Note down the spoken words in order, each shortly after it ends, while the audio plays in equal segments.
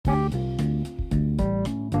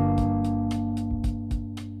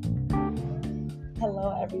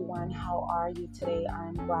everyone. How are you today?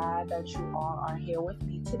 I'm glad that you all are here with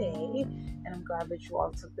me today, and I'm glad that you all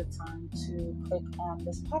took the time to click on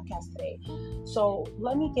this podcast today. So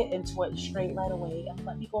let me get into it straight right away, and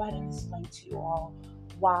let me go ahead and explain to you all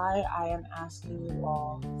why I am asking you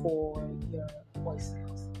all for your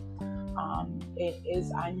voicemails.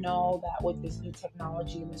 I know that with this new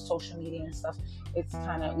technology and the social media and stuff, we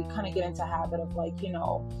kind of get into habit of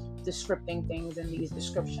descripting things in these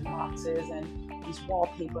description boxes and these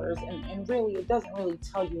wallpapers, and really it doesn't really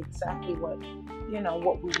tell you exactly what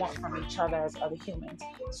we want from each other as other humans.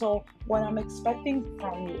 So what I'm expecting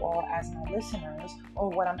from you all as my listeners, or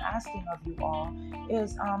what I'm asking of you all,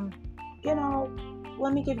 is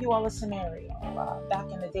let me give you all a scenario,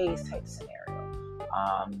 back in the days type scenario.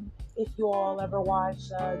 If you all ever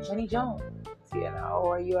watched Jenny Jones,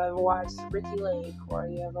 or you ever watched Ricky Lake, or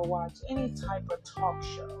you ever watched any type of talk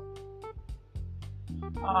show,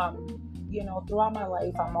 throughout my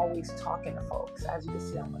life, I'm always talking to folks. As you can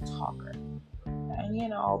see, I'm a talker.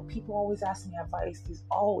 And, people always ask me advice.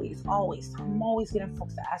 I'm always getting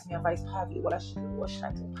folks to ask me advice. Pavi, what should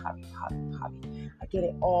I do? Pavi. I get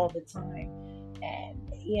it all the time.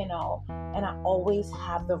 And I always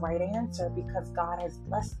have the right answer because God has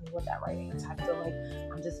blessed me with that right answer. I feel like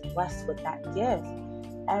I'm just blessed with that gift.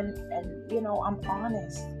 And I'm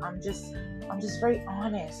honest. I'm just very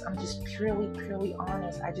honest. I'm just purely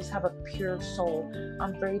honest. I just have a pure soul.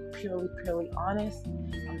 I'm very purely honest.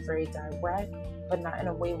 I'm very direct, but not in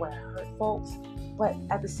a way where I hurt folks. But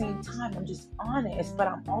at the same time, I'm just honest, but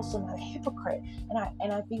I'm also not a hypocrite.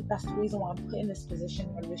 And I think that's the reason why I'm put in this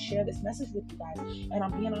position where to share this message with you guys. And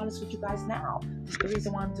I'm being honest with you guys now. It's the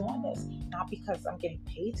reason why I'm doing this. Not because I'm getting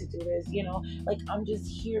paid to do this, I'm just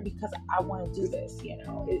here because I want to do this,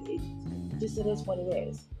 it is what it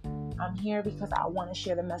is. I'm here because I want to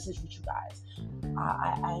share the message with you guys.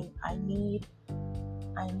 I need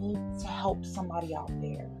to help somebody out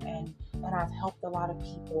there. And I've helped a lot of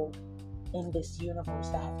people in this universe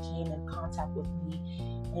that have came in contact with me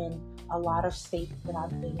in a lot of states that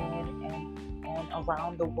I've been in and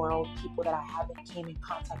around the world, people that I haven't came in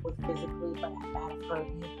contact with physically but have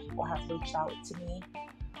heard me or have reached out to me.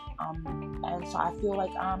 And so I feel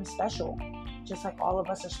like I'm special, just like all of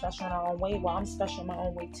us are special in our own way. Well, I'm special in my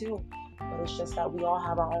own way too, but it's just that we all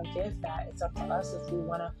have our own gift that it's up to us if we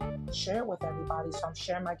want to share it with everybody. So I'm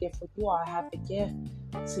sharing my gift with you all. I have the gift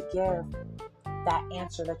to give that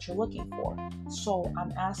answer that you're looking for. So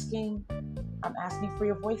I'm asking for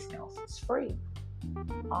your voicemails. It's free.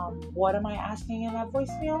 What am I asking in that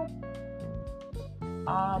voicemail?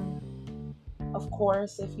 Of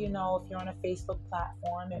course, if you're on a Facebook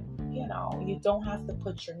platform, you don't have to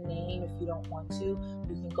put your name if you don't want to.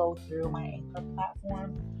 You can go through my Anchor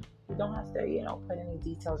platform. You don't have to, put any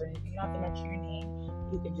details or anything. You don't have to mention your name.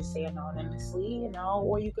 You can just say anonymously,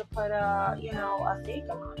 or you could put a fake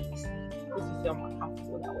anonymously if you feel more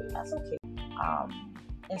comfortable that way. That's okay.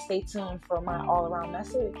 And stay tuned for my all-around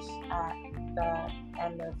message at the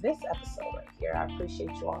end of this episode right here. I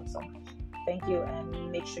appreciate you all so much. Thank you,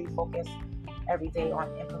 and make sure you focus every day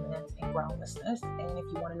on implement and groundlessness. And if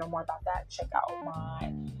you want to know more about that, check out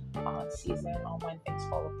my season on When Things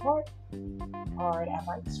Fall Apart, Hard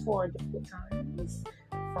Advice for Difficult Times,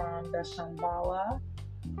 from the Shambhala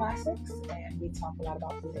Classics, and we talk a lot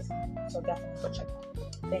about Buddhism. So definitely go check it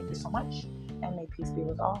out. Thank you so much, and may peace be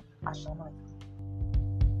with all. Assalamu alaikum.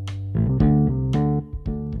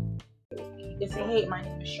 You can say, hey, my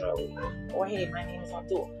name is Shirley, or hey, my name is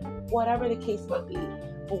Abdul. Whatever the case may be,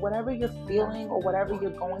 but whatever you're feeling or whatever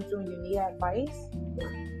you're going through and you need advice,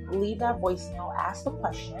 leave that voicemail, ask the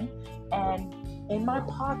question, and in my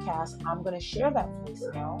podcast, I'm going to share that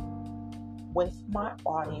voicemail with my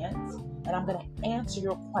audience, and I'm going to answer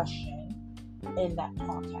your question in that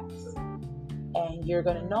podcast. And you're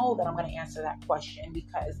going to know that I'm going to answer that question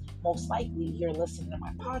because most likely you're listening to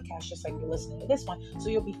my podcast just like you're listening to this one. So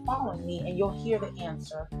you'll be following me and you'll hear the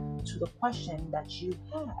answer to the question that you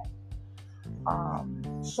had.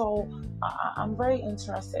 So I'm very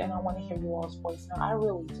interested and I want to hear you all's voicemail. I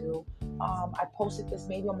really do. I posted this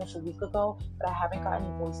maybe almost a week ago, but I haven't got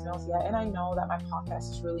any voicemails yet. And I know that my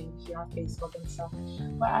podcast is really new here on Facebook and stuff,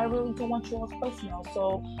 but I really do want you all's voicemail.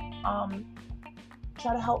 So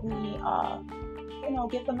try to help me,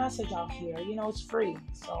 get the message out here. It's free.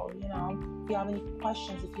 So, if you have any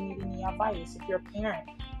questions, if you need any advice, if you're a parent,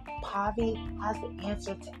 Pavi has the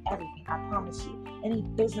answer to everything. I promise you. Any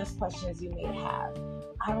business questions you may have.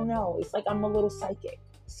 I don't know. It's like I'm a little psychic.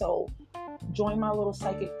 So join my little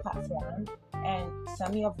psychic platform and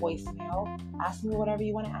send me a voicemail. Ask me whatever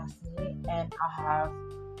you want to ask me, and I'll have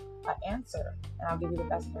an answer, and I'll give you the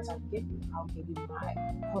best answer I can give you. I'll give you my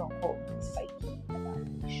quote unquote psyche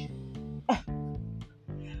evaluation.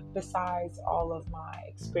 Besides all of my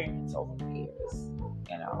experience over the years,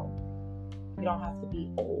 you know, you don't have to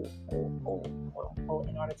be old, quote unquote,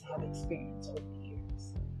 in order to have experience over the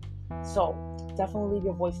years. So definitely leave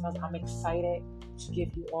your voicemails. I'm excited to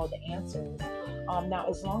give you all the answers. Now,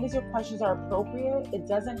 as long as your questions are appropriate, it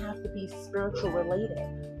doesn't have to be spiritual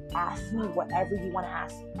related. Ask me whatever you want to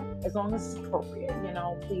ask me, as long as it's appropriate. You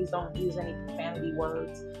know, please don't use any profanity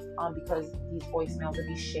words, because these voicemails will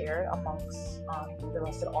be shared amongst the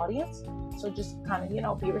rest of the audience. So just kind of, you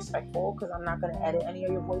know, be respectful, because I'm not going to edit any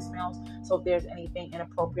of your voicemails. So if there's anything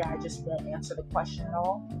inappropriate, I just won't answer the question at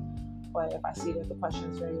all. But if I see that the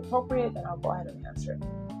question is very appropriate, then I'll go ahead and answer it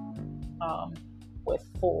with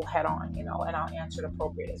full head on, you know, and I'll answer it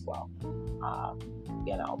appropriate as well.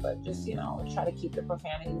 You know, but just, you know, try to keep the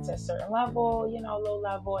profanity to a certain level, you know, low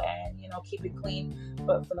level, and, you know, keep it clean.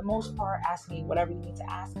 But for the most part, ask me whatever you need to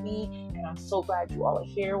ask me. And I'm so glad you all are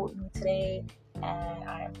here with me today. And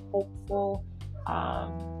I am hopeful,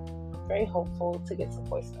 very hopeful to get some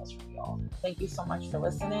voicemails from y'all. Thank you so much for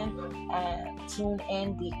listening, and tune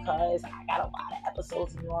in, because I got a lot of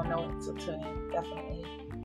episodes and you all know it, so tune in, definitely.